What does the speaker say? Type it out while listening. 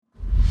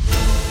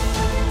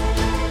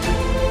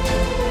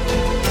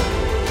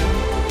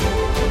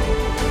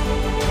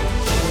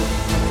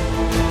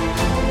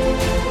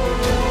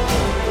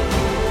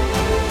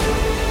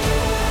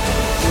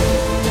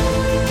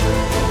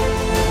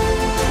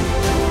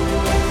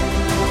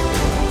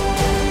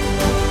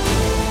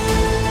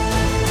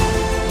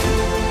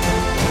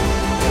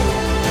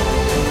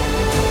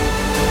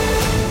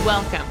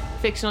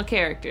fictional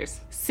characters.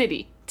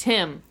 City,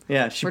 Tim.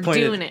 Yeah, she We're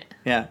pointed. doing it.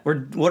 Yeah,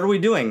 what are we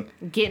doing?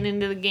 Getting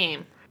into the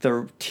game.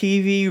 The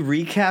TV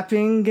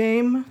recapping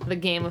game? The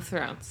Game of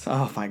Thrones.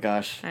 Oh my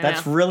gosh. I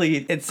That's know.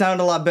 really, it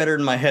sounded a lot better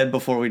in my head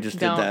before we just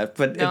Don't- did that.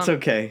 But it's don't-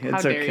 okay. How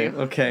It's dare okay. you.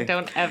 Okay.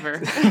 Don't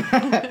ever.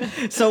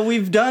 So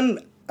we've done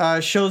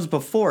shows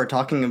before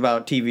talking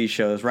about TV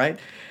shows, right?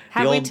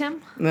 Have we,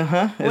 Tim?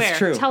 Uh-huh. It's Where?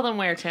 true. Tell them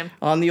where, Tim.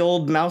 On the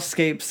old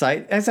Mousescape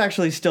site. It's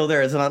actually still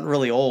there. It's not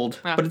really old,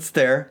 Oh. but it's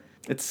there.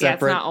 It's Yeah,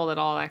 separate. it's not old at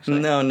all,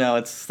 actually. No,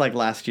 it's like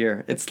last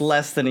year. It's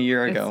less than a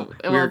year ago.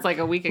 It's like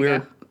a week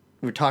ago.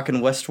 We were talking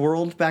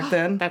Westworld back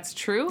then. That's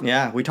true?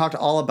 Yeah, we talked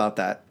all about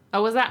that.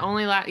 Oh, was that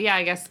only last? Yeah,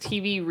 I guess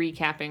TV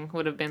recapping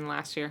would have been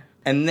last year.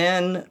 And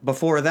then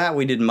before that,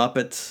 we did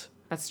Muppets.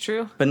 That's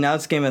true. But now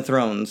it's Game of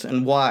Thrones.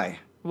 And why?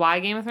 Why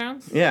Game of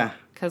Thrones? Yeah,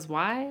 Because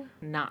why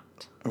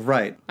not?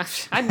 right.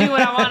 I do what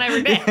I want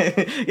every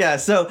day. Yeah,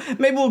 so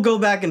maybe we'll go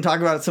back and talk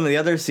about some of the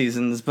other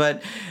seasons,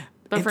 but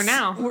For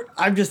now.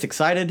 I'm just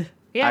excited.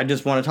 Yeah. I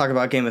just want to talk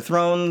about Game of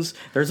Thrones.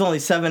 There's only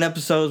 7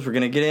 episodes. We're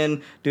going to get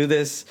in, do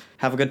this,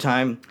 have a good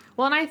time.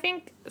 Well, and I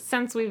think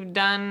since we've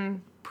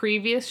done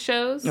previous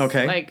shows,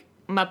 Okay. like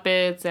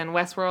Muppets and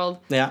Westworld,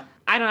 Yeah.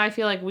 I don't know, I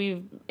feel like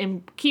we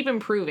keep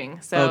improving.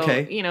 So,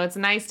 Okay. it's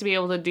nice to be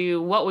able to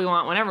do what we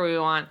want whenever we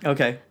want,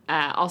 Okay.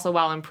 also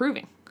while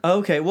improving.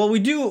 Okay. Well, we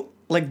do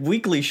like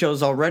weekly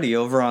shows already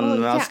over on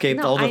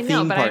Mousescape, all the I know,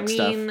 theme but park I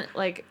mean, stuff.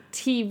 like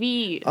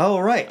TV. Oh,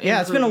 right.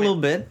 Yeah, it's been a little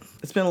improvement. bit.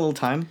 It's been a little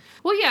time.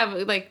 Well, yeah,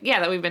 but,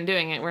 that we've been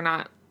doing it. We're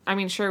not. I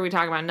mean, sure, we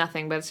talk about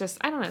nothing, but it's just,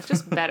 I don't know, it's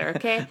just better,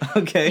 okay?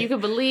 Okay. You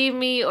could believe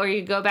me, or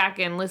you go back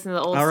and listen to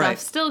the old All stuff. right.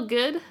 Still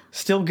good.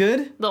 Still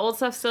good? The old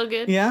stuff's still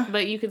good. Yeah.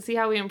 But you could see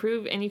how we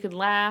improve, and you could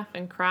laugh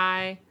and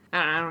cry.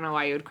 I don't know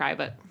why you would cry,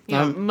 but,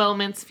 Um,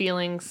 moments,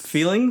 feelings,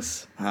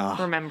 Feelings? Oh.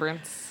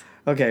 remembrance.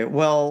 Okay,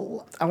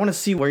 well, I want to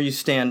see where you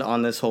stand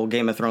on this whole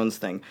Game of Thrones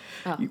thing.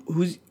 Oh.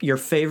 Who's your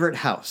favorite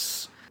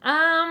house?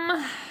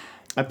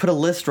 I put a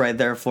list right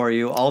there for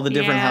you, all the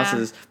different Yeah.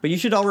 houses, but you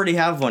should already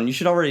have one. You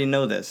should already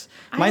know this.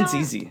 Mine's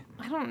easy.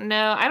 I don't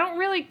know. I don't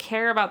really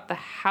care about the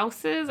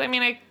houses. I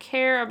mean, I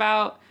care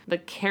about the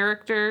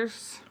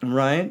characters.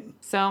 Right?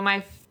 So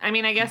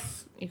I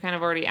guess you kind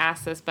of already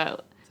asked this,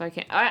 but so I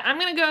can't. I'm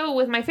gonna go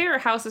with my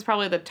favorite house is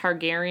probably the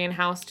Targaryen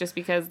house, just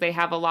because they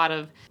have a lot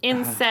of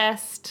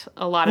incest,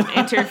 a lot of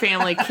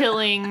interfamily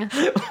killing.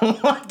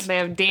 What? They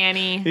have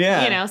Dany.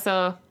 Yeah.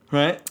 So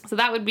Right?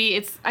 that would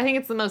be. I think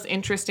it's the most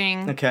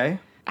interesting Okay.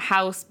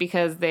 house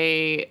because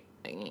they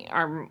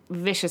are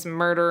vicious,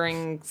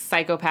 murdering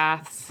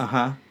psychopaths.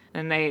 Uh-huh.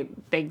 And they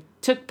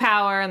took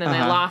power, and then they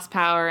Uh-huh. lost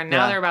power, and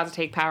now Yeah. they're about to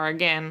take power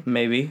again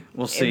Maybe.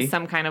 We'll see. in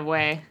some kind of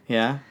way.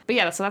 Yeah. But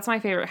yeah, so that's my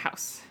favorite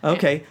house.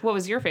 Okay. What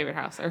was your favorite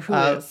house? Or who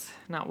is?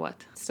 Not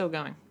what. Still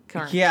going.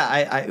 Current.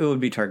 Yeah, it would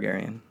be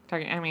Targaryen.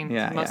 I mean,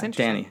 Yeah, most yeah. interesting.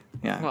 Danny.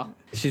 Yeah. Well.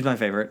 She's my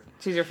favorite.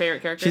 She's your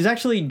favorite character? She's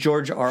actually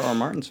George R.R.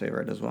 Martin's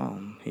favorite as well.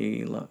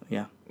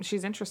 Yeah.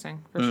 She's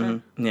interesting, for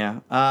sure. Yeah.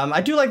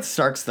 I do like the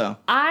Starks, though.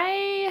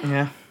 I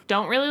Yeah.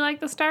 don't really like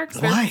the Starks.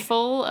 Why? They're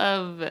full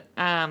of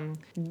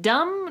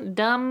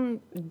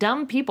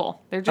dumb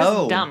people. They're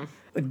just dumb.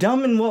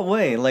 Dumb in what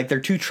way? Like they're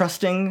too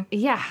trusting,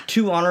 Yeah.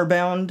 too honor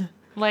bound?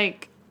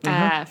 Like,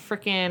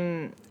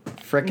 frickin'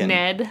 Frickin'.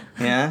 Ned.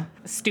 Yeah.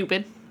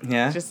 Stupid.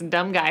 Yeah. Just a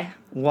dumb guy.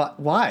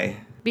 Why?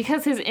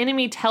 Because his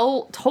enemy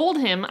told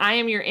him, I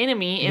am your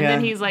enemy, and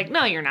then Yeah. he's like,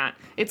 no, you're not.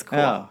 It's cool.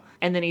 Oh.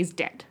 And then he's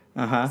dead.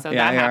 Uh-huh. So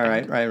yeah, that yeah,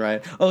 happened.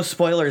 right. Oh,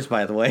 spoilers,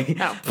 by the way.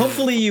 Oh.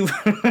 Hopefully you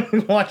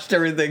watched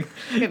everything.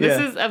 Okay, this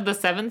is of the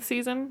 7th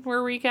season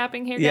we're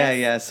recapping here, guys.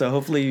 Yeah. So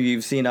hopefully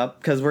you've seen up,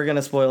 because we're going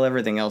to spoil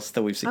everything else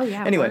that we've seen. Oh,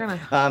 yeah, Anyway,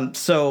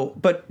 we're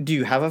but do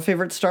you have a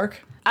favorite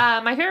Stark?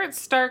 My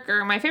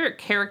favorite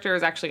character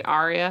is actually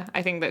Arya.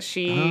 I think that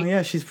she, Oh,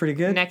 yeah, she's pretty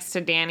good. next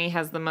to Dany,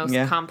 has the most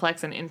Yeah.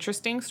 complex and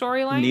interesting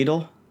storyline.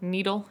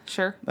 Needle.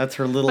 Sure. That's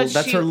her little. But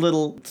That's she- her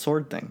little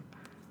sword thing.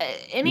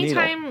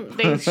 Anytime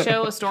they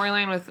show a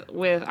storyline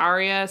with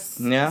Arya,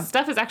 Yeah.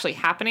 stuff is actually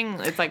happening.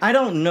 It's like, I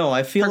don't know.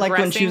 I feel like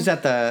when she was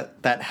Progressing.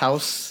 at that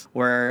house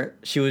where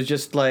she was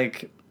just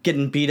like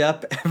getting beat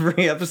up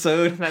every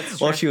episode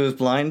That's while true. she was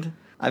blind.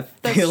 I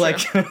That's feel like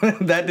that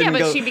didn't yeah, but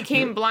go. she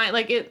became blind.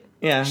 Like it.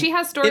 Yeah. She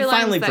has It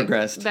finally storylines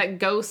progressed. that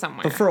go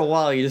somewhere. But for a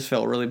while, you just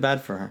felt really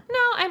bad for her.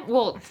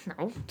 No.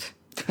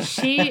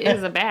 She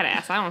is a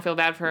badass. I don't feel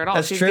bad for her at all.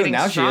 That's She's true. getting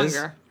Now stronger. she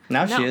is.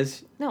 Now No. she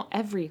is. No,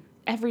 every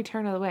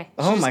turn of the way. She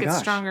Oh just my gets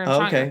gosh. stronger and Oh,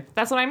 stronger. okay.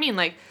 That's what I mean.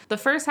 Like the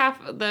first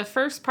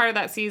part of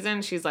that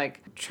season, she's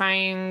like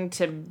trying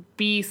to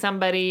be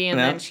somebody, and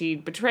Yeah. then she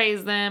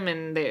betrays them,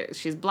 and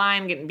she's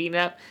blind, getting beat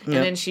up, and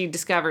Yeah. then she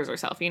discovers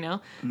herself.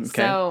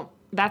 So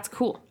that's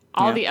cool.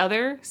 All Yeah. the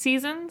other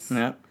seasons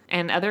Yeah.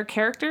 and other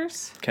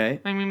characters. Okay.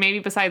 I mean, maybe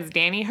besides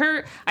Dany,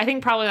 I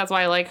think probably that's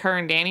why I like her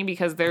and Dany,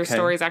 because their Okay.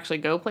 stories actually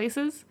go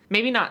places.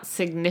 Maybe not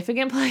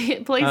significant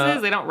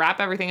places. They don't wrap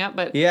everything up,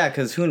 but Yeah,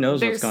 because who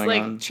knows there's what's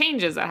going on?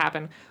 changes that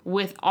happen.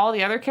 With all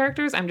the other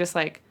characters, I'm just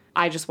like,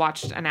 I just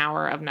watched an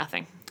hour of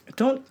nothing.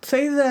 Don't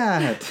say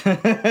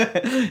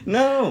that.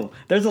 No,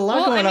 there's a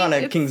lot going on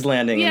at King's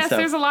Landing and yes, stuff.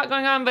 there's a lot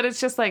going on, but it's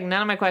just like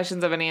none of my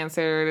questions have been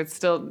answered.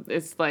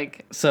 It's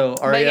like... So,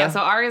 Arya... But yeah, so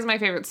Arya's my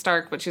favorite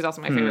Stark, but she's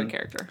also my favorite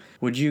character.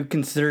 Would you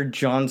consider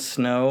Jon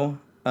Snow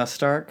a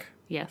Stark?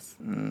 Yes.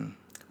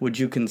 Would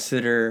you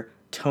consider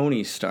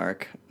Tony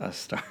Stark a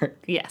Stark?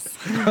 Yes.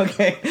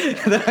 Okay,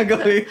 then I'll go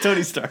with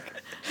Tony Stark.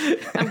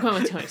 I'm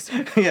going with Tony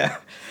Stark. Yeah.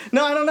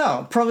 No, I don't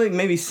know. Probably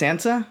maybe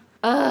Sansa?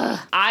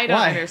 I don't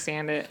Why?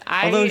 understand it.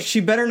 Although she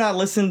better not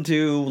listen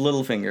to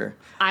Littlefinger.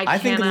 I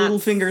think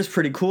Littlefinger's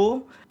pretty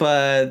cool,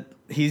 but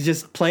he's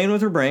just playing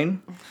with her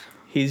brain.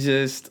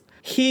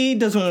 He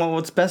doesn't want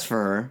what's best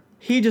for her.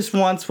 He just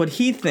wants what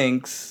he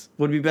thinks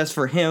would be best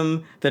for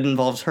him that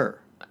involves her.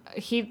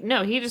 He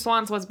just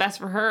wants what's best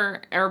for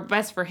her or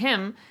best for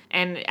him,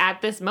 and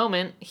at this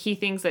moment he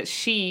thinks that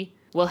she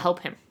will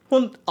help him.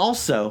 Well,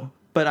 also,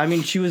 but I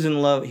mean, he was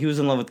in love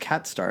with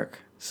Cat Stark,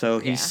 so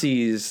he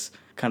sees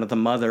kind of the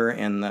mother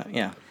and the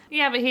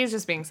Yeah, but he's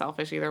just being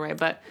selfish either way.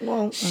 But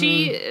well,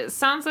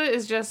 Sansa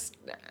is just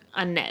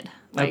a Ned.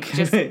 Like,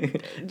 okay.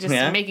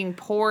 just making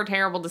poor,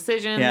 terrible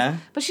decisions. Yeah.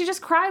 But she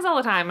just cries all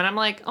the time. And I'm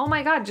like, oh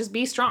my God, just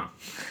be strong.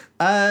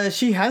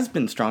 She has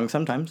been strong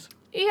sometimes.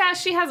 Yeah,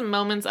 she has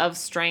moments of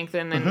strength,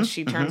 and then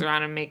she turns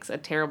around and makes a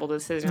terrible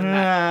decision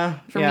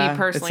that, for me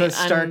personally, it's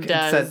undoes...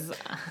 It's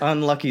that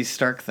unlucky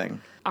Stark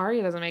thing.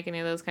 Arya doesn't make any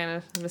of those kind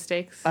of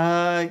mistakes.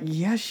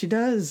 Yeah, she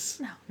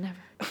does. No, never.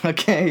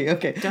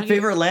 Okay.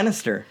 Favorite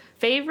Lannister?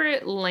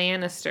 Favorite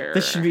Lannister?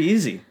 This should be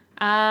easy.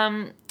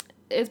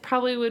 It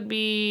probably would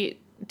be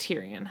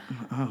Tyrion.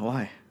 Oh,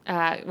 why?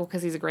 Well,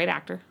 because he's a great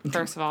actor,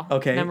 first of all.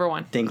 Okay. Number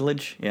one.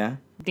 Dinklage, yeah.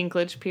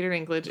 Peter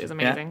Dinklage is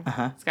amazing.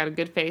 Yeah, He's got a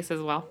good face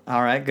as well.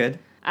 All right, good.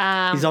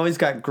 He's always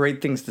got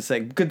great things to say.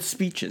 Good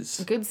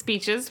speeches. Good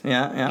speeches.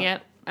 Yeah.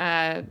 Yep.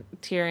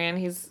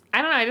 Tyrion,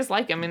 I don't know, I just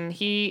like him, and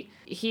he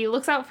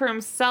looks out for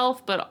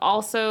himself, but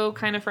also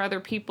kind of for other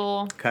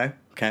people. Okay.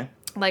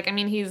 Like, I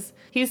mean, he's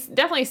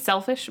definitely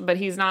selfish, but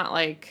he's not,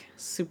 like,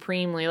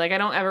 supremely. Like, I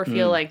don't ever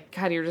feel like,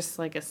 God, you're just,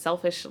 like, a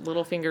selfish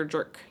Littlefinger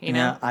jerk, you know?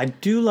 Yeah, I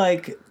do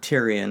like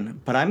Tyrion,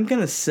 but I'm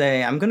going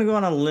to go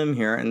on a limb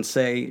here and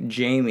say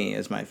Jaime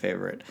is my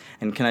favorite.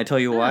 And can I tell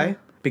you why?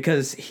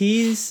 Because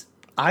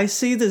I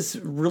see this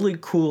really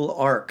cool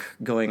arc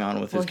going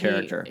on with his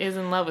character. He is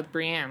in love with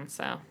Brienne,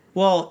 so.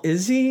 Well,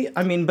 is he?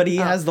 I mean, but he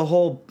has the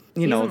whole,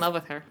 He's in love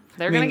with her.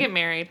 They're going to get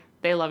married.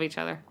 They love each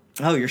other.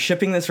 Oh, you're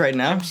shipping this right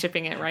now? I'm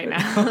shipping it right now.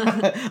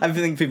 I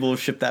think people will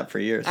ship that for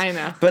years. I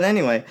know. But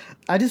anyway,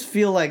 I just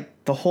feel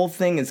like the whole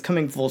thing is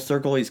coming full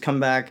circle. He's come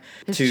back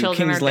to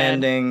King's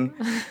Landing.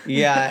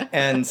 Yeah,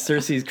 and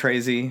Cersei's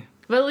crazy.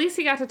 But at least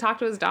he got to talk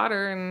to his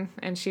daughter,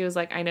 and she was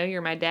like, I know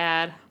you're my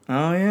dad.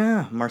 Oh,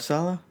 yeah.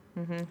 Marcella?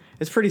 Mm-hmm.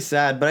 It's pretty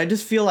sad, but I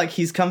just feel like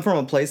he's come from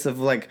a place of,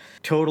 like,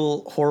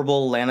 total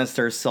horrible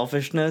Lannister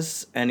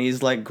selfishness, and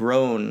he's, like,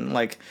 grown.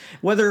 Like,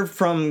 whether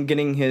from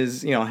getting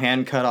his,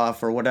 hand cut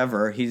off or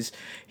whatever, he's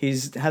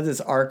had this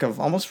arc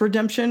of almost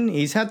redemption.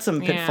 He's had some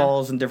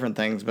pitfalls and different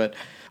things, but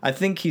I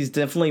think he's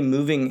definitely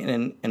moving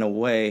in a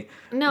way.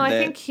 No, I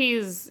think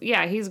he's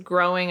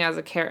growing as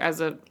a character, I would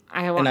say as a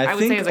character. And I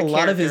think a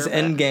lot of his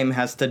end game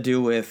has to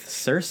do with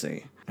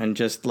Cersei. And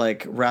just,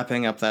 like,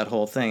 wrapping up that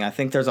whole thing. I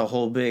think there's a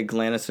whole big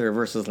Lannister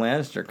versus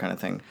Lannister kind of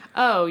thing.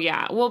 Oh,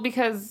 yeah. Well,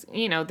 because,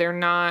 they're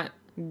not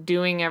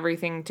doing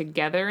everything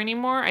together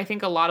anymore. I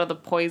think a lot of the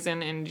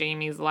poison in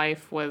Jaime's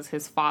life was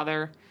his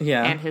father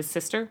and his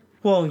sister.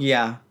 Well,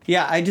 yeah.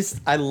 Yeah,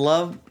 I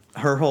love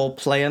her whole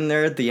plan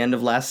there at the end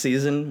of last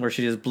season where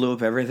she just blew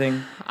up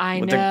everything.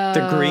 With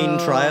the green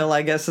trial,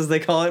 I guess, as they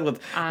call it, with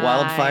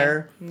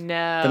wildfire.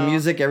 No. The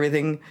music,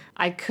 everything.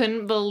 I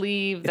couldn't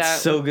believe that.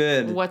 It's so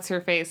good.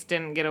 What's-her-face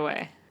didn't get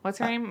away. What's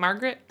her name?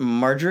 Margaret?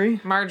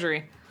 Marjorie?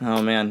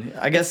 Oh, man.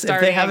 I guess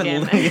if they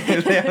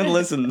haven't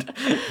listened.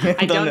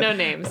 I don't know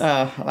names.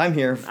 I'm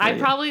here for you.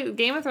 Probably,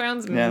 Game of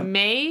Thrones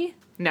may...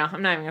 No,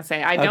 I'm not even going to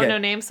say. I don't know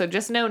names, so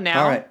just know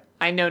now. All right.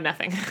 I know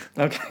nothing.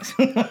 Okay.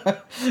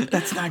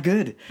 That's not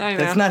good. I know.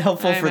 That's not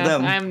helpful for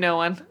them. I'm no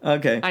one.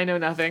 Okay. I know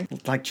nothing.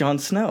 Like Jon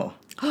Snow.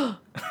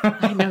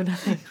 I know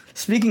nothing.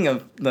 Speaking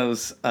of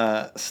those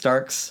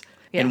Starks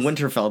in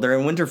Winterfell, they're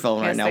in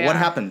Winterfell right now. What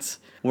happens?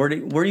 Where do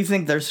you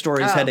think their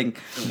story is heading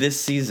this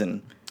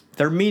season?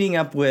 They're meeting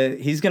up with...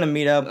 He's going to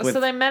meet up with... So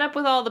they met up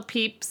with all the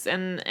peeps,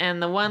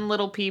 and the one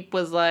little peep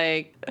was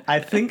like... I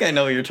think I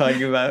know what you're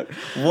talking about.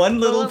 One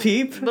little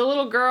peep? The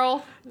little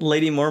girl...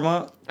 Lady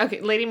Mormont? Okay,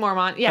 Lady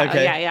Mormont. Yeah,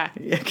 okay. Yeah.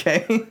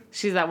 Okay.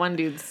 She's that one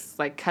dude's,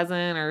 like,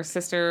 cousin or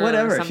sister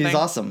Whatever, or something. she's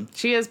awesome.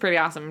 She is pretty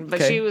awesome.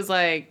 But she was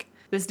like,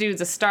 this dude's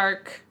a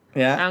Stark.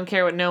 Yeah. I don't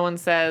care what no one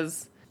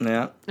says.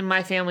 Yeah. And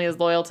my family is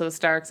loyal to the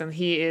Starks, and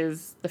he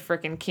is the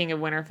frickin' king of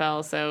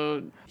Winterfell,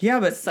 so... Yeah,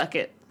 but... Suck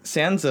it.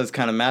 Sansa's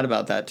kind of mad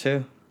about that,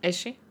 too. Is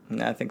she?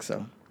 Yeah, I think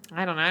so.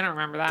 I don't know. I don't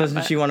remember that.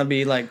 Doesn't she want to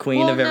be, like,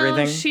 queen of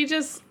everything? No, she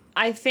just...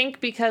 I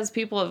think because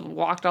people have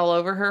walked all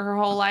over her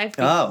whole life.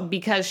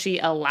 Because she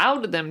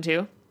allowed them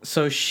to.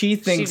 So she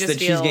thinks that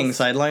she's getting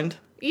sidelined?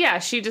 Yeah,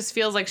 she just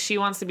feels like she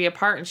wants to be a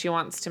part and she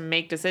wants to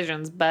make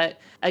decisions. But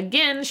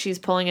again, she's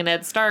pulling a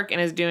Ned Stark and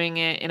is doing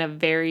it in a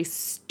very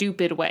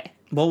stupid way.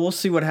 Well, we'll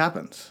see what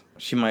happens.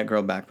 She might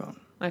grow backbone.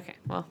 Okay,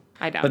 well,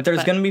 I doubt it. But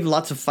there's going to be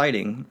lots of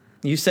fighting.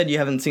 You said you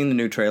haven't seen the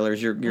new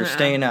trailers. You're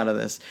staying out of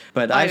this.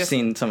 But I've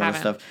seen some of the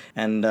stuff.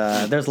 And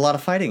there's a lot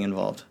of fighting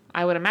involved.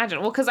 I would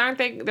imagine. Well, because aren't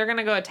they're going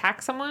to go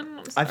attack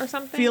someone or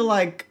something? I feel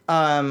like,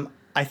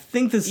 I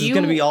think this is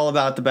going to be all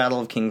about the Battle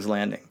of King's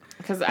Landing.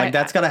 Like,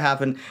 that's got to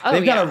happen.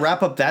 They've got to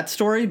wrap up that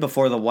story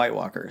before the White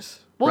Walkers.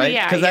 Well, right?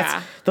 yeah,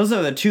 Because those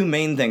are the two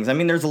main things. I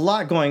mean, there's a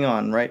lot going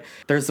on, right?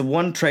 There's the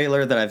one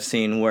trailer that I've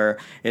seen where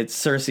it's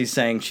Cersei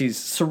saying she's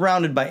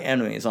surrounded by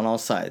enemies on all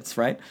sides,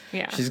 right?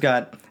 Yeah. She's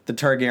got the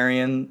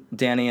Targaryen,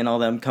 Dany, and all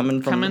them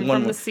coming from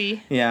the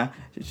sea. Yeah.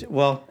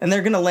 Well, and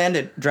they're going to land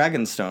at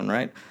Dragonstone,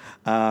 right?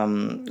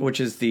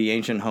 Which is the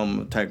ancient home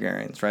of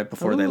Targaryens, right?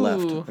 Before they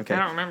left. Okay. I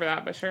don't remember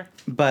that, but sure.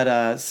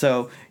 But,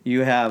 so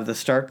you have the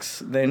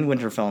Starks in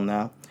Winterfell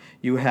now.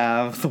 You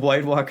have the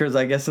White Walkers,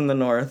 I guess, in the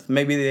north.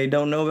 Maybe they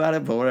don't know about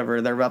it, but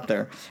whatever, they're up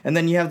there. And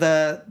then you have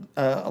the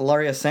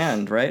Alaria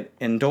Sand, right?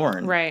 In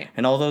Dorne. Right.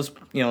 And all those,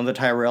 the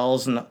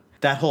Tyrells and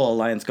that whole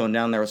alliance going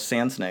down there with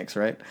Sand Snakes,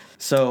 right?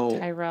 So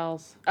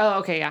Tyrells. Oh,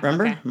 okay, yeah.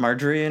 Remember? Okay.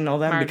 Marjorie and all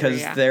them?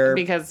 Marjorie,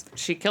 because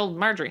she killed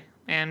Marjorie.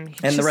 And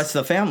the rest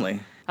of the family.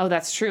 Oh,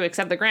 that's true,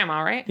 except the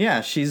grandma, right?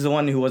 Yeah, she's the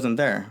one who wasn't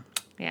there.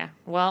 Yeah.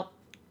 Well,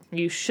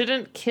 you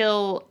shouldn't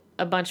kill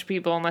a bunch of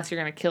people unless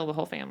you're going to kill the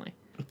whole family.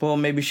 Well,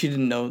 maybe she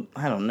didn't know.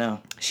 I don't know.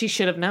 She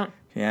should have known.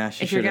 Yeah,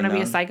 she should have known. If you're going to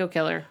be a psycho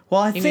killer,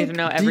 you need to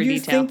know every do you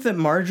detail. think that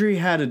Marjorie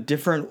had a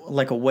different,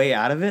 a way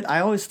out of it? I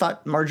always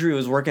thought Marjorie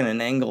was working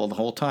an angle the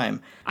whole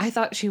time. I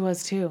thought she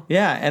was too.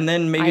 Yeah, and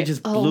then maybe it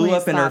just blew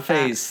up in her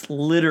face,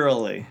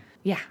 literally.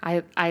 Yeah,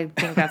 I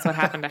think that's what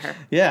happened to her.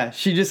 Yeah,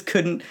 she just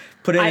couldn't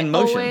put it in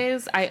motion.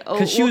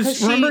 Because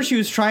she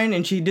was trying,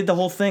 and she did the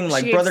whole thing,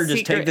 like, brother,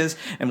 just take this,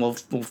 and we'll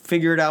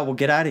figure it out, we'll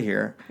get out of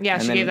here. Yeah,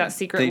 and she gave that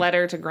secret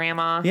letter to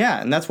Grandma. Yeah,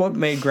 and that's what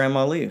made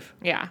Grandma leave.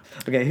 Yeah.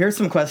 Okay, here's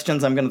some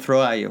questions I'm going to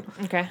throw at you.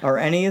 Okay. Are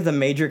any of the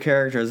major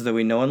characters that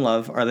we know and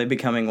love, are they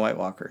becoming White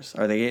Walkers?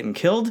 Are they getting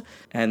killed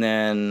and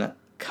then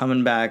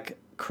coming back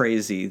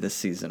crazy this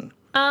season?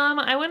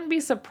 I wouldn't be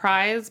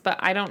surprised, but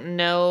I don't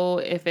know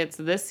if it's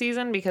this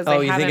season because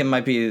you think it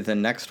might be the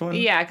next one?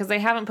 Yeah, because they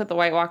haven't put the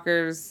White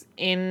Walkers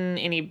in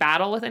any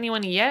battle with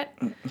anyone yet.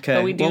 Okay.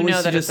 But we do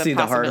know that it's a see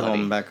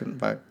possibility. the Hardhome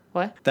back.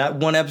 What? That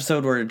one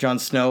episode where Jon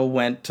Snow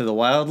went to the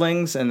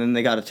Wildlings and then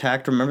they got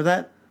attacked. Remember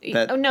that?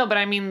 Oh no,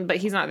 but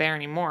he's not there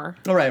anymore.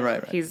 Oh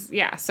right.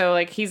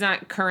 So he's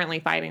not currently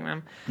fighting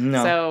them.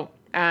 No. So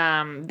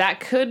that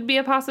could be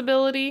a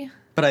possibility.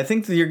 But I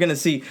think that you're going to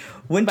see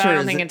Winter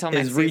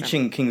is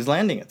reaching King's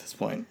Landing at this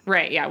point.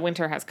 Right, yeah,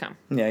 winter has come.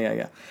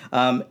 Yeah.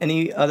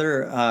 Any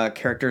other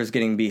characters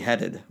getting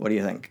beheaded? What do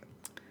you think?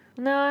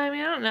 No, I mean,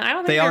 I don't know. I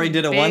don't think they already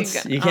did it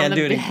once. You can't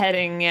do it.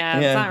 Beheading, yeah.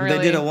 It's not really...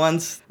 They did it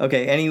once.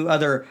 Okay, any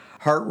other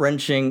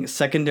heart-wrenching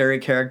secondary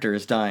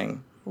characters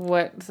dying?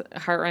 What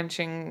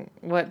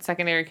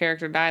secondary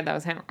character died that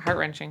was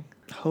heart-wrenching?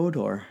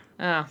 Hodor.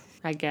 Oh,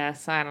 I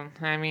guess.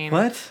 I mean...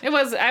 What?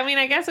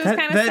 I guess it was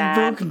kind of sad.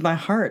 That broke my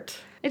heart.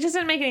 It just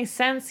didn't make any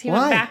sense. He Why?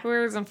 went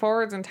backwards and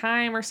forwards in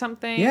time or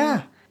something.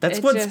 Yeah.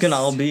 That's what it's going to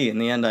all be in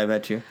the end, I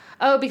bet you.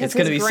 Oh, because it's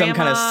going to be some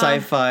kind of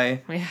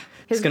sci-fi. Yeah.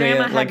 It's going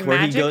to be like where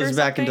he goes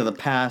back into the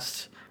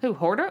past. Who,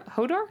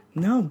 Hodor?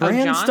 No,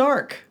 Bran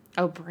Stark.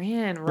 Oh,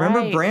 Bran, right.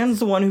 Remember, Bran's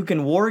the one who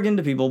can warg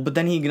into people, but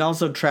then he can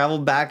also travel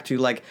back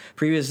to,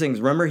 previous things.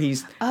 Remember,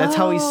 that's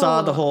how he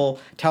saw the whole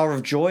Tower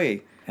of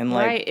Joy. And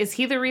right. Is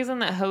he the reason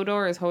that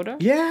Hodor is Hodor?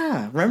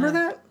 Yeah. Remember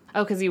that?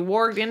 Oh, because he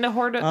warged into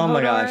Hodor? Oh,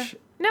 my gosh.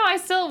 No, I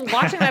still,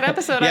 watching that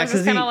episode, I was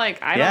just kind of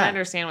I don't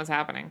understand what's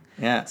happening.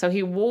 Yeah. So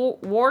he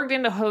warged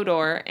into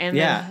Hodor and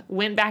then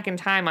went back in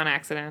time on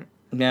accident.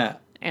 Yeah.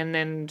 And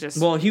then just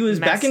he was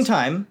back in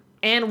time.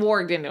 And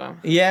warged into him.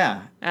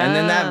 Yeah. And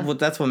then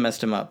that's what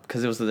messed him up,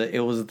 because it was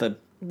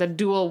the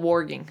dual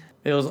warging.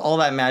 It was all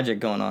that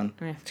magic going on.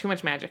 Yeah, too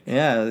much magic.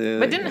 Yeah.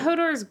 But didn't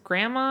Hodor's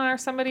grandma or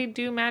somebody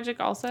do magic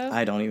also?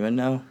 I don't even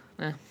know.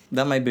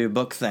 That might be a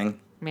book thing.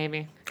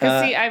 Maybe.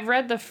 Because, I've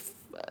read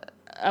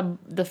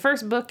the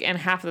first book and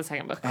half of the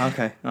second book.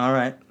 Okay. All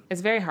right.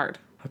 It's very hard.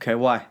 Okay.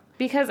 Why?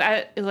 Because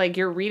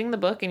you're reading the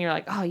book and you're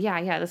like, oh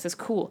yeah, this is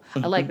cool.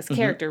 I like this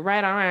character.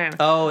 Right on.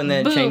 Oh, and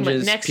then boom, it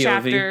changes next POV.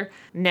 chapter,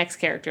 next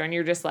character, and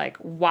you're just like,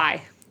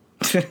 why?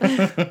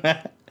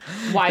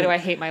 Why do I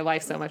hate my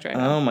life so much right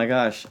now? Oh my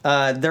gosh.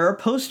 There are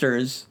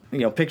posters,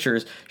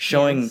 pictures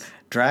showing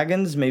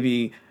dragons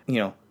maybe,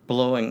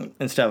 blowing,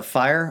 instead of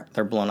fire,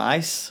 they're blowing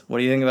ice. What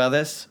do you think about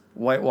this?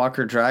 White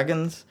Walker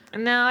dragons?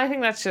 No, I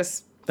think that's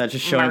just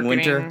showing marketing.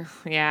 winter?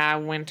 Yeah,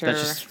 winter. That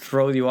just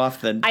throw you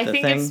off the I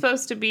think thing? it's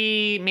supposed to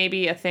be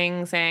maybe a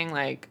thing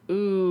saying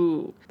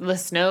ooh, the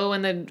snow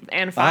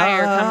and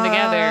fire come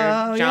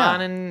together.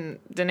 Jon and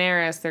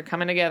Daenerys, they're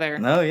coming together.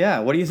 Oh yeah.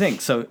 What do you think?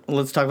 So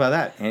let's talk about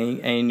that.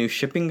 Any new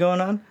shipping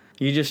going on?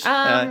 You just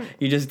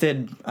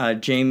did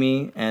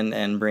Jaime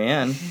and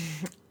Brienne.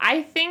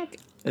 I think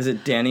Is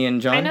it Dany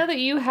and Jon? I know that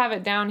you have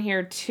it down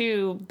here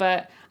too,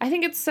 but I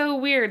think it's so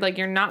weird. Like,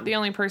 you're not the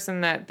only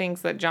person that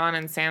thinks that Jon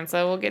and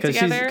Sansa will get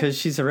together. Because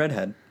she's a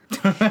redhead.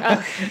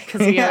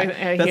 Because he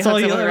that's all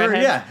you ever.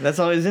 Yeah, that's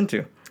all he's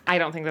into. I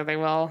don't think that they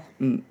will.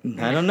 I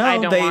don't know. I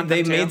don't want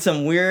they them to. made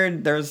some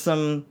weird. There's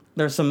some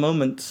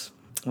moments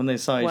when they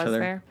saw each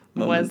other.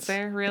 Was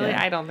there really?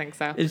 Yeah. I don't think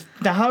so.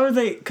 Now, how are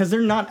they? Because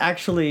they're not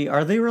actually.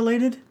 Are they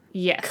related?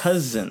 Yes.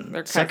 Cousin.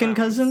 They're cousins. Second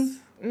cousin.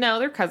 No,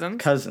 they're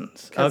cousins.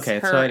 Cousins. Okay,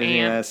 so I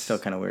didn't. That's still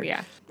kind of weird.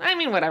 Yeah. I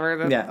mean, whatever.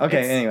 Okay.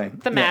 It's Anyway.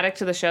 thematic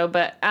to the show,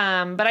 but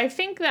I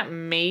think that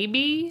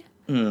maybe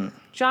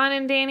Jon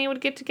and Dany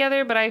would get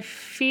together, but I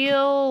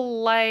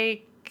feel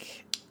like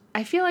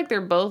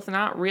they're both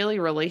not really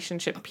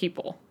relationship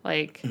people.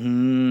 Like I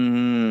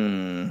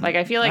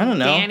feel like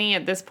Dany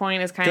at this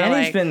point is kind of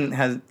like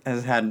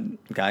has had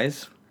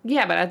guys.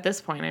 Yeah, but at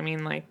this point, I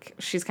mean, like,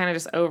 she's kind of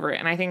just over it,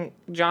 and I think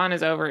Jon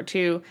is over it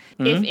too.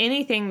 If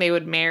anything, they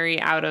would marry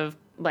out of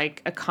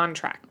like a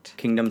contract,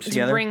 kingdoms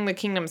together, to bring the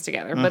kingdoms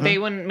together. But they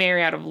wouldn't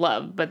marry out of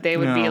love. But they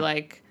would be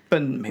like,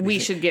 but maybe we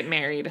should get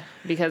married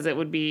because it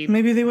would be.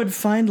 Maybe they would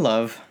find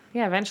love.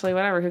 Yeah, eventually,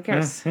 whatever. Who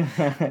cares?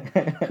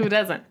 Who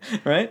doesn't?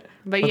 Right.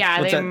 But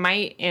they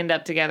might end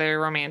up together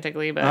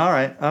romantically. But all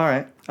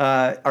right.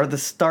 Are the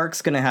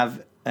Starks gonna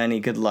have any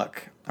good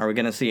luck? Are we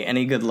gonna see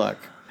any good luck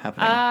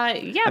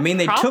happening? Yeah. I mean,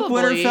 they took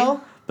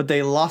Winterfell, but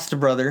they lost a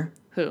brother.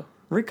 Who?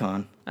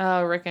 Rickon.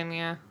 Oh, Rickon.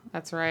 Yeah,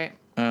 that's right.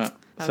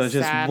 So it's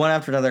just sad. one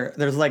after another.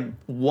 There's like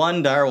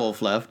one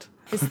direwolf left.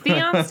 Is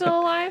Theon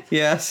still alive?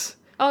 Yes.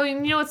 Oh, you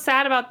know what's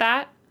sad about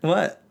that?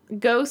 What?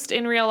 Ghost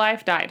in real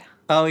life died.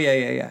 Oh,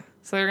 yeah.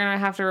 So they're going to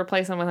have to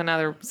replace him with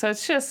another. So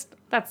it's just,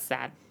 that's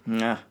sad.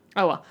 Yeah.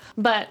 Oh, well.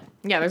 But,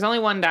 yeah, there's only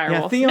one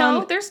direwolf. Theon,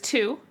 no, there's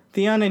two.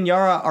 Theon and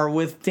Yara are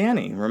with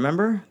Dany,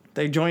 remember?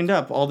 They joined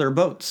up, all their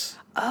boats.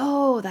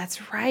 Oh,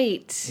 that's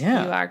right.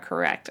 Yeah. You are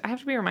correct. I have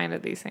to be reminded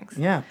of these things.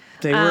 Yeah.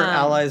 They were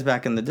allies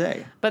back in the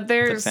day. But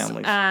there's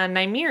families.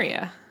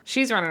 Nymeria.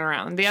 She's running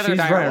around. The other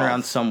direwolf. She's running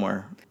around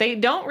somewhere. They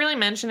don't really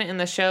mention it in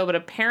the show, but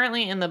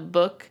apparently in the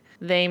book,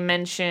 they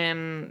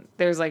mention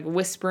there's like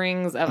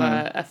whisperings of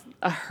a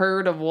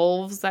herd of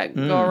wolves that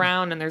go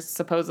around, and there's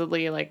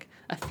supposedly like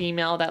a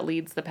female that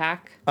leads the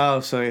pack. Oh,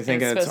 so you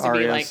think it's supposed to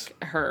be Arya's.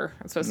 like her.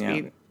 It's supposed to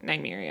be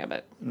Nymeria,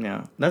 but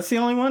Yeah. That's the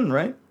only one,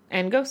 right?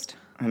 and Ghost.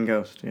 And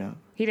Ghost, yeah.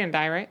 He didn't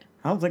die, right?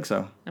 I don't think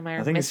so. Am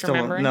I think he's still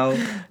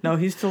misremembering? No,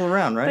 he's still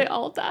around, right? They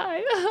all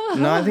die.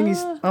 No, I think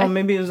he's. Oh,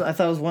 maybe it was. I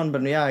thought it was one,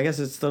 but yeah, I guess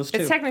it's those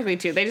two. It's technically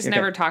two. They just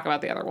never talk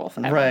about the other wolf.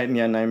 Ever. Right?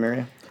 Yeah,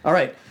 Nymeria. All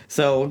right,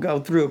 so we'll go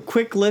through a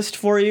quick list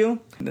for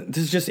you.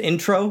 This is just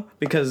intro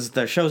because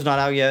the show's not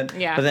out yet.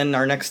 Yeah. But then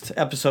our next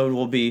episode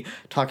will be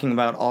talking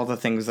about all the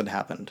things that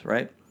happened,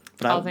 right?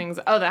 But All things.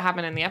 Oh, that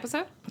happened in the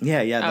episode.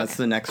 Yeah, that's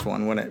the next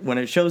one when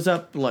it shows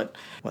up. What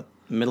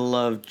middle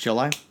of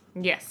July?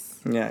 Yes.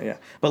 Yeah.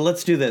 But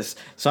let's do this.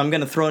 So I'm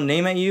gonna throw a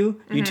name at you.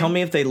 You tell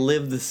me if they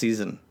live the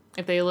season.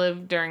 If they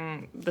live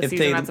during the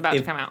season that's about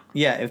to come out.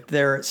 Yeah, if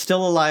they're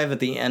still alive at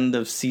the end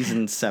of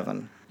season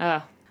 7.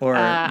 Or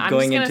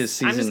going into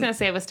season... I'm just going to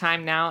save us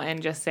time now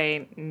and just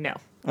say no.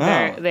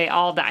 Oh. They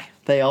all die.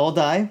 They all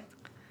die?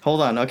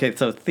 Hold on. Okay,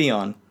 so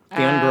Theon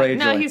Greyjoy.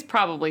 No, he's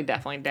probably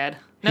definitely dead.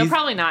 No,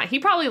 probably not. He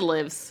probably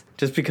lives.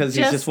 Just because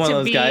he's just one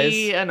of those guys? Just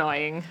to be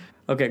annoying.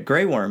 Okay,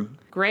 Grey Worm.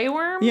 Grey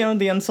Worm? You know,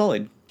 the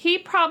Unsullied. He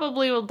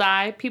probably will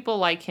die. People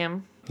like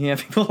him. Yeah,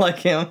 people like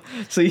him.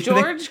 So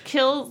George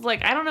kills,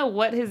 like, I don't know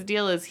what his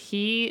deal is.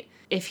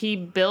 If he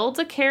builds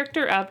a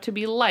character up to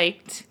be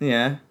liked...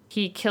 Yeah.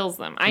 He kills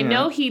them. I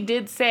know he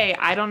did say,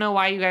 I don't know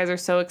why you guys are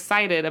so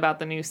excited about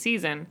the new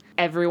season.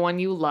 Everyone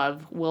you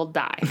love will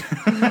die.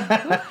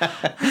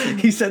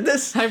 He said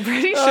this? I'm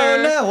pretty sure.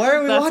 Oh, no. Why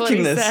are we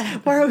watching this? Said.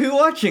 Why are we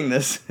watching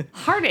this?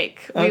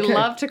 Heartache. We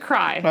love to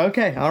cry.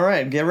 Okay. All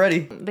right. Get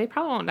ready. They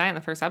probably won't die in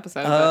the first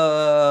episode.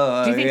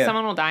 Do you think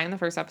someone will die in the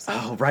first episode?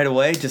 Oh, right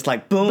away? Just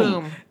like,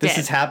 boom. This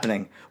is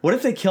happening. What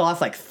if they kill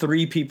off like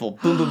 3 people?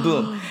 Boom, boom,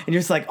 boom. And you're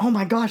just like, oh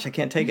my gosh, I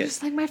can't take it.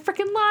 Just like my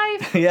freaking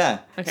life.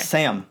 Yeah.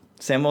 Okay.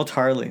 Samuel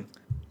Tarly.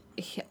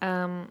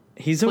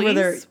 He's over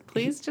there.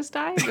 Please just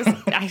die.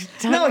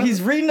 No,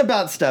 he's reading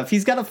about stuff.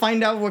 He's got to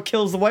find out what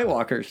kills the White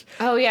Walkers.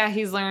 Oh yeah,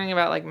 he's learning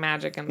about like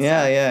magic and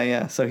stuff.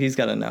 Yeah. So he's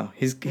got to know.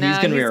 He's gonna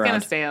be around. He's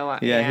gonna stay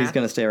alive. Yeah, he's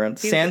gonna stay around.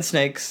 Sand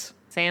snakes.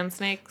 Sand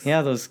snakes.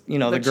 Yeah, those. You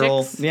know the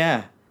girl. Chicks?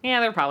 Yeah. Yeah,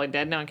 they're probably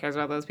dead. No one cares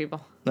about those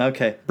people.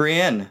 Okay,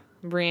 Brienne.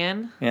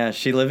 Yeah, is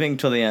she living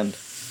till the end?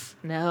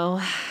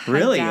 No.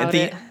 Really? I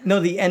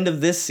doubt the end of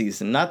this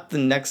season, not the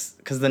next,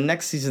 because the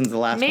next season's the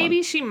last one.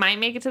 Maybe she might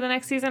make it to the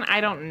next season.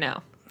 I don't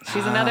know.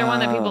 She's another one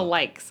that people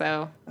like,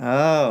 so.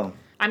 Oh.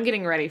 I'm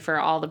getting ready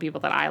for all the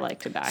people that I like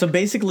to die. So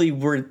basically,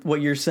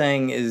 what you're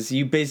saying is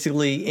you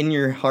basically, in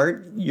your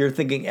heart, you're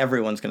thinking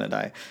everyone's going to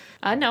die.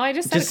 No, I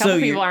just said a couple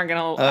people aren't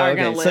going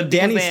to live. So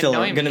Dany's still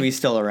going to be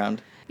still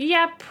around.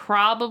 Yeah,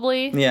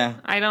 probably. Yeah.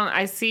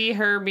 I see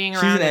her being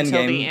around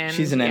until the end.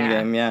 She's an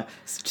endgame, yeah.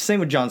 Same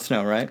with Jon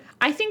Snow, right?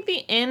 I think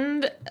the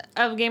end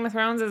of Game of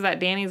Thrones is that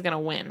Dany's going to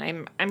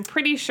win. I'm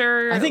pretty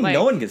sure. I think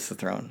no one gets the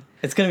throne.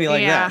 It's gonna be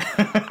like that.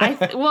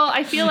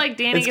 I feel like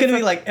Danny. It's gonna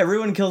be like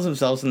everyone kills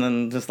themselves and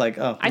then just like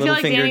I feel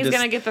like Danny's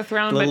gonna get the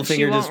throne, but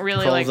she won't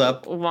really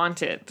like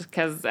want it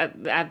because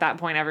at that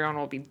point everyone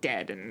will be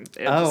dead and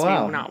it'll just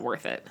be not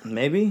worth it.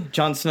 Maybe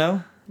Jon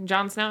Snow.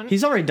 Jon Snow.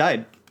 He's already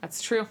died.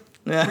 That's true.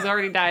 Yeah. He's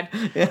already died.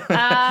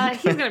 Yeah.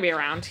 He's gonna be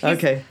around.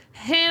 Okay.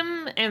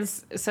 Him and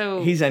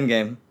so he's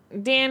Endgame.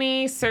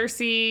 Danny,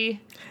 Cersei,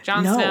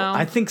 Jon Snow.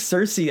 I think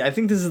Cersei. I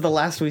think this is the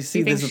last we see.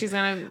 You think she's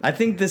gonna? I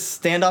think this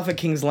standoff at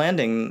King's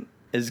Landing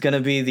is gonna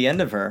be the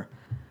end of her.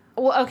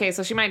 Well, okay,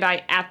 so she might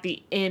die at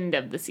the end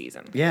of the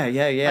season. Yeah.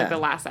 Like the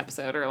last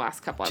episode or last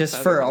couple episodes.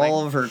 Just for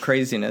all of her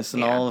craziness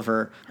and all of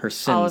her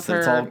sins. All of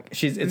her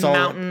it's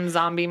mountain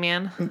zombie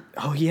man.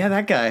 Oh yeah,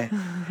 that guy.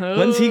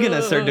 When's he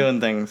gonna start doing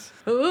things?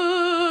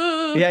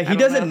 Yeah, he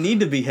doesn't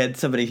need to behead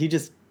somebody. He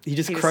just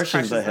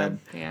crushes the head.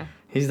 Yeah.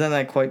 He's done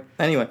that quite.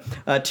 Anyway,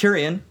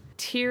 Tyrion.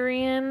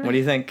 What do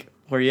you think?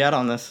 Where are you at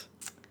on this?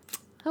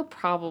 He'll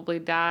probably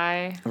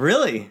die.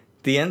 Really?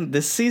 The end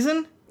this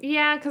season?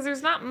 Yeah, because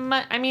there's not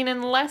much. I mean,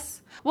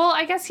 unless. Well,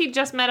 I guess he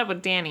just met up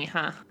with Danny,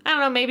 huh? I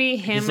don't know. Maybe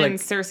him and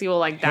Cersei will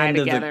like die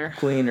together. Of the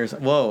queen or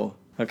something. Whoa.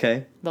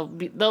 Okay. They'll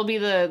be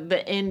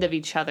the end of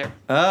each other.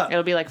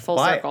 It'll be like full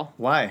circle.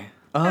 Why?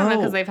 I don't know,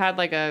 because they've had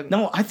like a.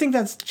 No, I think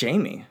that's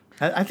Jaime.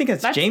 I think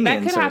that's Jaime and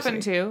Cersei. That could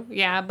happen too.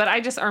 Yeah, but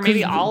or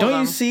maybe all of them.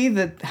 Don't you see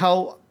that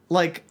how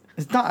like.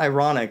 It's not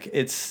ironic,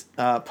 it's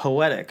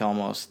poetic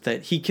almost,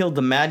 that he killed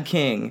the Mad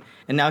King,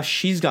 and now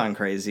she's gone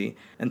crazy,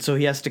 and so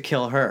he has to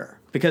kill her.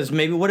 Because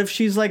maybe what if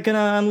she's, like,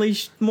 gonna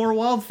unleash more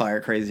wildfire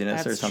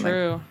craziness or something?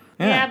 That's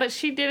true. Yeah, but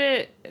she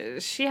did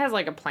it, she has,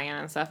 like, a plan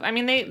and stuff. I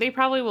mean, they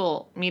probably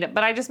will meet up,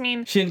 but I just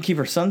mean... She didn't keep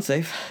her son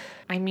safe.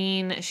 I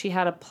mean, she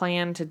had a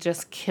plan to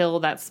just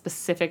kill that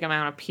specific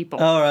amount of people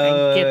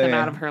and get them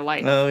out of her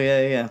life. Oh,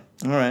 yeah.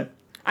 All right.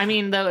 I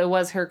mean, though, it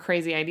was her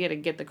crazy idea to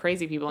get the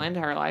crazy people into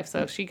her life,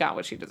 so she got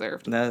what she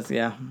deserved.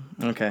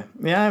 Okay.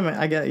 Yeah,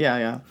 I get,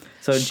 yeah.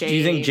 So, Shame. Do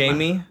you think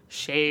Jaime?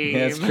 Shame.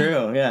 Yeah, it's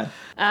true, yeah.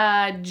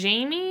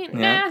 Jaime?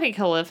 Yeah. Nah, I think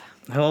he'll live.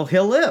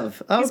 He'll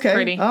live. Okay. He's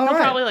pretty. All he'll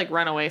right. probably, like,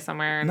 run away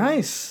somewhere.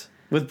 Nice.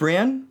 With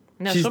Brienne?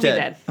 No, she's she'll be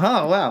dead.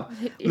 Oh, wow.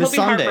 He'll be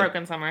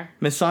heartbroken somewhere.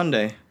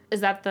 Missandei.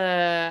 Is that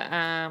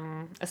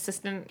the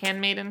assistant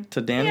handmaiden?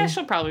 To Dany? Yeah,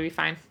 she'll probably be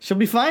fine. She'll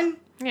be fine?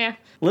 Yeah.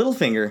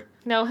 Littlefinger.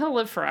 No, he'll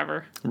live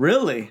forever.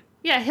 Really?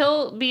 Yeah,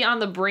 he'll be on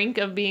the brink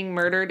of being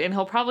murdered, and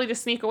he'll probably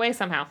just sneak away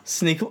somehow.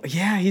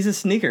 Yeah, he's a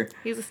sneaker.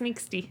 He's a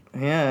sneaksty.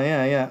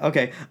 Yeah.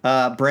 Okay,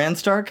 Bran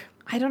Stark?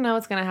 I don't know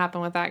what's going to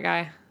happen with that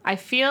guy. I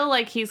feel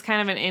like he's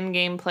kind of an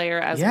in-game player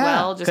as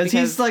well. Just because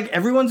he's like,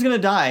 everyone's going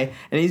to die,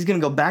 and he's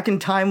going to go back in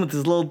time with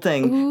his little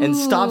thing and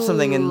stop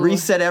something and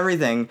reset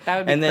everything. That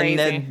would be and then crazy.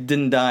 Ned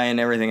didn't die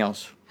and everything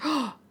else.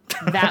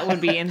 That would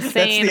be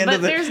insane,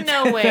 but there's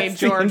no way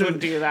George would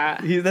do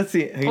that.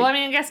 Well, I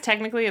mean, I guess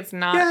technically it's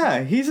not.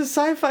 Yeah, he's a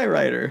sci-fi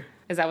writer.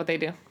 Is that what they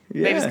do?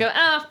 Yeah. They just go,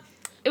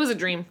 it was a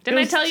dream. Didn't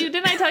I tell you at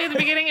the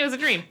beginning it was a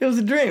dream? It was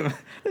a dream.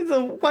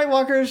 The White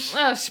Walkers.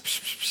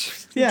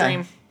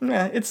 Dream.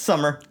 Yeah, it's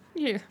summer.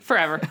 Yeah,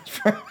 forever.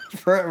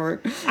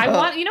 Forever. You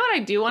know what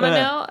I do want to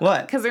know?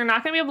 What? Because they're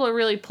not going to be able to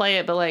really play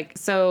it, but like,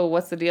 so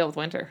what's the deal with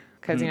winter?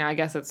 Because, I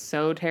guess it's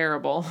so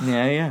terrible.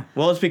 Yeah.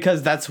 Well, it's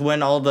because that's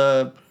when all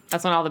the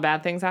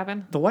bad things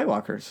happen? The White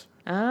Walkers.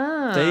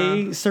 Ah.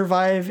 They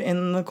survive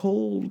in the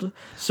cold.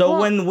 So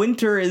when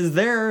winter is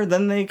there,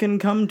 then they can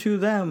come to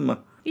them.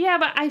 Yeah,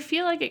 but I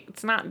feel like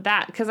it's not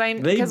that because they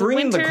bring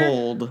winter, the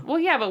cold. Well,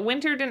 yeah, but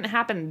winter didn't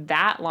happen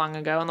that long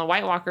ago, and the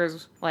White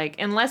Walkers, like,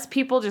 unless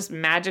people just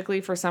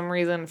magically for some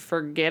reason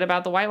forget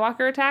about the White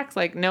Walker attacks,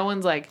 like, no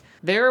one's like,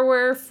 there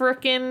were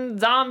frickin'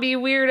 zombie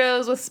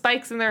weirdos with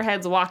spikes in their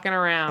heads walking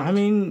around. I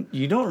mean,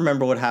 you don't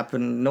remember what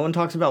happened. No one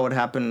talks about what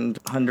happened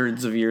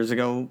hundreds of years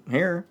ago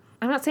here.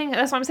 I'm not saying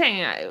that's what I'm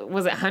saying.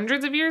 Was it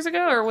hundreds of years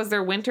ago, or was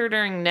there winter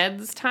during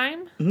Ned's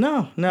time?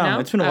 No,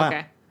 it's been a while.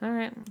 Okay,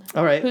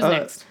 all right. Who's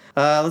next?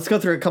 Let's go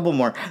through a couple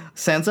more.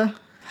 Sansa.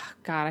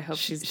 God, I hope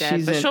she's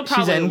dead, but she'll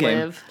probably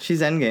live.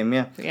 She's endgame,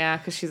 yeah. Yeah,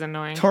 because she's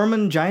annoying.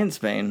 Tormund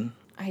Giantsbane.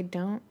 I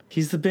don't.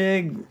 He's the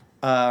big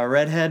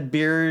redhead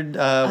beard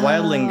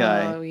wildling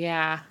guy. Oh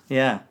yeah.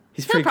 Yeah,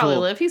 he's pretty cool. He'll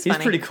probably live. He's funny.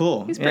 He's pretty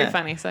cool. He's pretty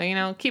funny.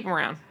 So keep him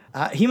around.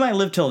 He might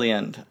live till the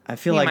end. I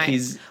feel like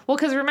he's... Well,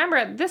 because remember,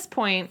 at this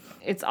point,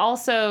 it's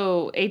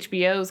also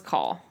HBO's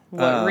call.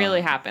 What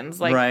really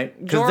happens. Like,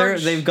 right.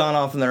 Because they've gone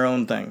off in their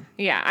own thing.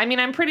 Yeah. I mean,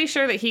 I'm pretty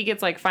sure that he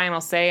gets, like, final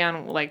say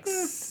on, like,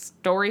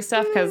 story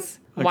stuff, because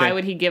why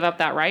would he give up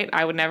that right?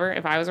 I would never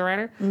if I was a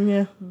writer.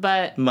 Yeah.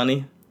 But...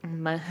 Money.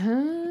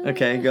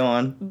 Okay, go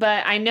on.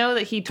 But I know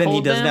that he told them...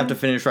 Then he doesn't have to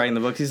finish writing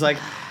the books. He's like,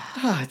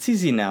 it's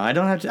easy now. I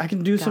don't have to... I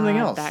can do something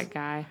else. That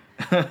guy.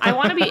 I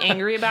want to be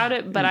angry about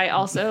it, but I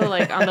also,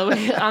 like, on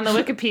the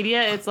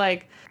Wikipedia, it's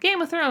like, Game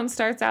of Thrones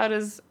starts out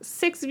as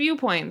 6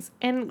 viewpoints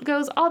and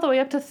goes all the way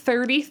up to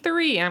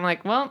 33. And I'm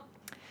like, well,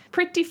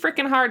 pretty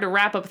freaking hard to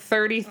wrap up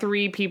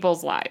 33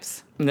 people's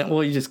lives. No,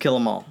 well, you just kill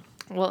them all.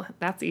 Well,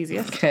 that's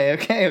easiest.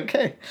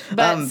 Okay.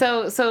 But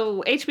so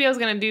HBO's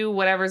going to do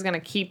whatever's going to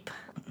keep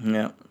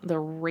the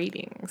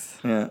ratings.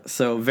 Yeah,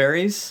 so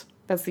Varys.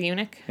 That's the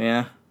eunuch?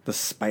 Yeah, the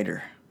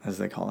spider. as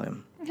they call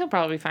him. He'll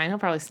probably be fine. He'll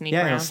probably sneak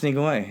Yeah, around. he'll sneak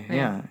away.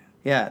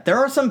 Yeah. There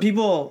are some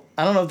people,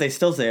 I don't know if they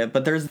still say it,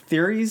 but there's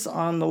theories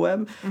on the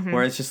web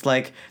where it's just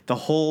like the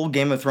whole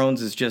Game of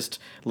Thrones is just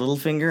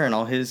Littlefinger and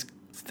all his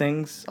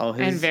things, all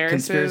his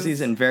conspiracies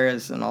and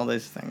Varys and all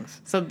these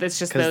things. So it's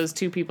just those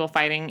two people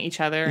fighting each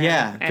other.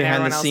 Yeah, and behind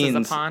everyone the else scenes.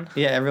 is a pawn.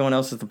 Yeah, everyone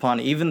else is the pawn.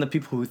 Even the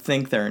people who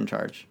think they're in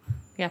charge.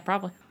 Yeah,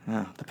 probably.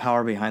 Yeah, the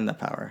power behind the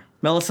power.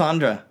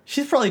 Melisandre.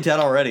 She's probably dead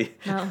already.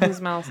 No, who's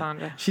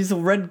Melisandre? She's the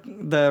Red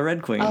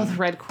Queen. Oh, the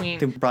Red Queen.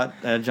 Who brought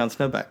Jon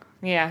Snow back.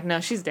 Yeah, no,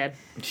 she's dead.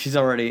 She's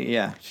already,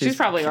 yeah. She's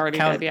probably already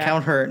dead, yeah.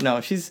 Count her.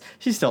 No, she's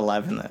still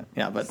alive in the,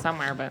 but.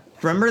 Somewhere, but.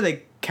 Remember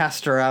they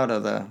cast her out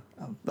of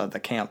the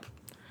camp.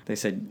 They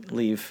said,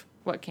 leave.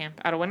 What camp?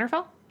 Out of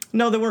Winterfell?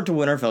 No, they weren't to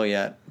Winterfell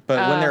yet.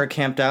 But when they were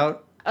camped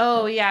out.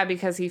 Oh, yeah,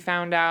 because he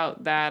found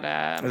out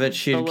that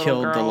she had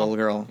killed the little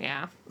girl.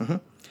 Yeah. Mm-hmm.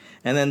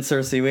 And then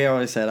Cersei, we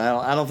always said,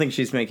 I don't think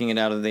she's making it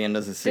out of the end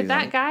of the season. Did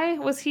that guy,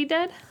 was he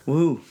dead?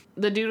 Woo.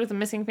 The dude with the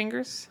missing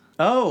fingers?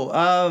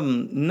 Oh,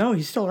 no,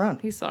 he's still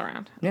around. He's still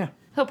around. Yeah.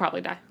 He'll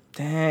probably die.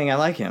 Dang, I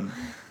like him.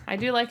 I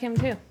do like him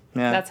too.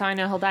 Yeah. That's how I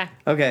know he'll die.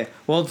 Okay.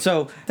 Well,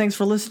 so thanks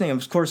for listening.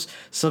 Of course,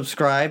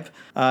 subscribe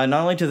not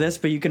only to this,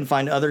 but you can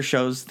find other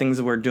shows, things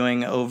that we're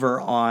doing over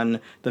on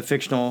the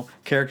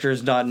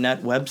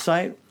fictionalcharacters.net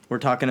website. We're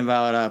talking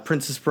about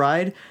Princess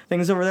Bride,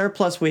 things over there.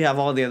 Plus, we have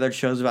all the other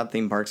shows about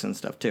theme parks and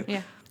stuff, too.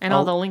 Yeah. And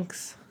all the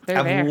links. They're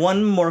I have there.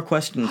 one more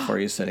question for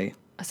you, City.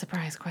 A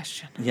surprise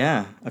question.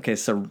 Yeah. Okay,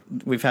 so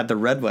we've had the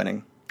red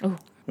wedding. Oh.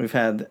 We've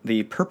had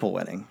the purple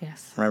wedding.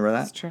 Yes. Remember that?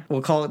 That's true.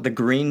 We'll call it the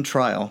green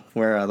trial,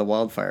 where the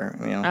wildfire,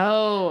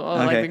 Oh,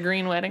 Okay. like the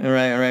green wedding?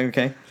 Right,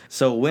 okay.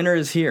 So winter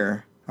is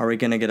here. Are we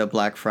going to get a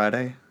Black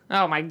Friday?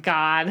 Oh my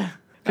God.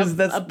 Because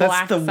that's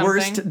the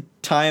worst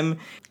time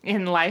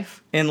in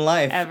life.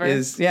 Ever.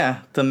 Is,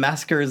 the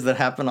massacres that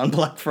happen on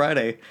Black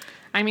Friday.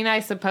 I mean,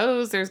 I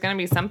suppose there's going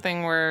to be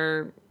something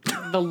where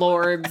the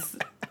lords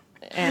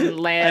and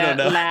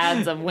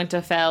lads of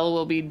Winterfell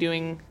will be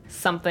doing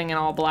something in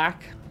all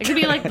black. It could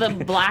be like the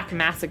Black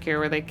Massacre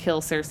where they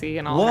kill Cersei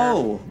and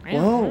all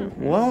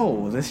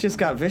Whoa. This just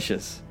got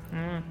vicious.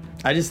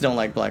 I just don't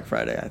like Black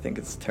Friday. I think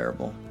it's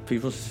terrible.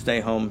 People should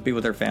stay home, be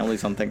with their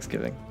families on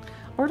Thanksgiving.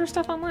 Order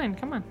stuff online.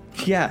 Come on.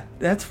 Yeah,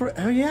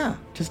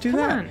 just do Come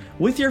that. on.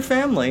 With your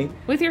family.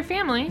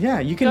 Yeah,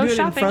 you can do it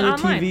in front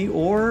of the online. TV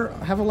or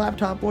have a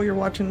laptop while you're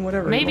watching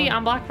whatever. Maybe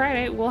on Black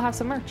Friday we'll have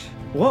some merch.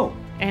 Whoa.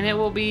 And it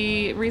will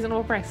be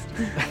reasonable priced.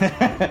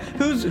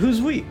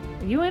 Who's we?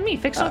 You and me,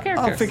 fictional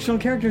characters.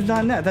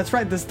 fictionalcharacters.net. That's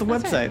right. That's the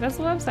website. Right. That's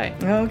the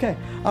website. Okay.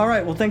 All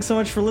right. Well, thanks so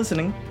much for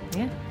listening.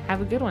 Yeah.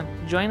 Have a good one.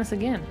 Join us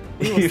again.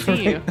 We will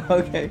see you.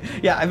 Okay.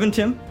 Yeah, I've been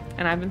Tim.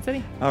 And I've been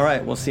City. All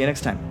right. We'll see you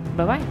next time.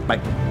 Bye-bye.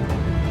 Bye.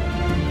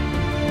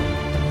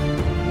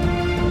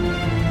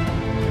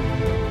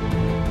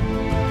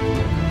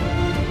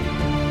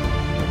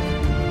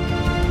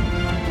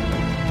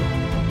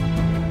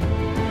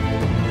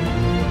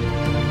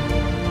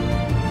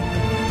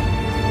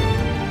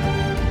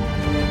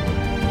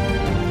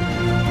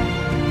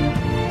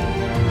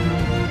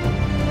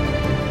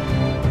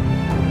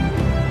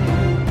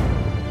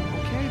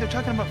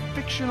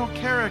 Fictional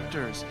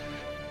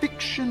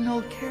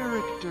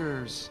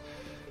characters.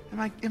 Am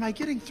I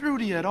getting through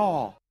to you at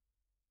all?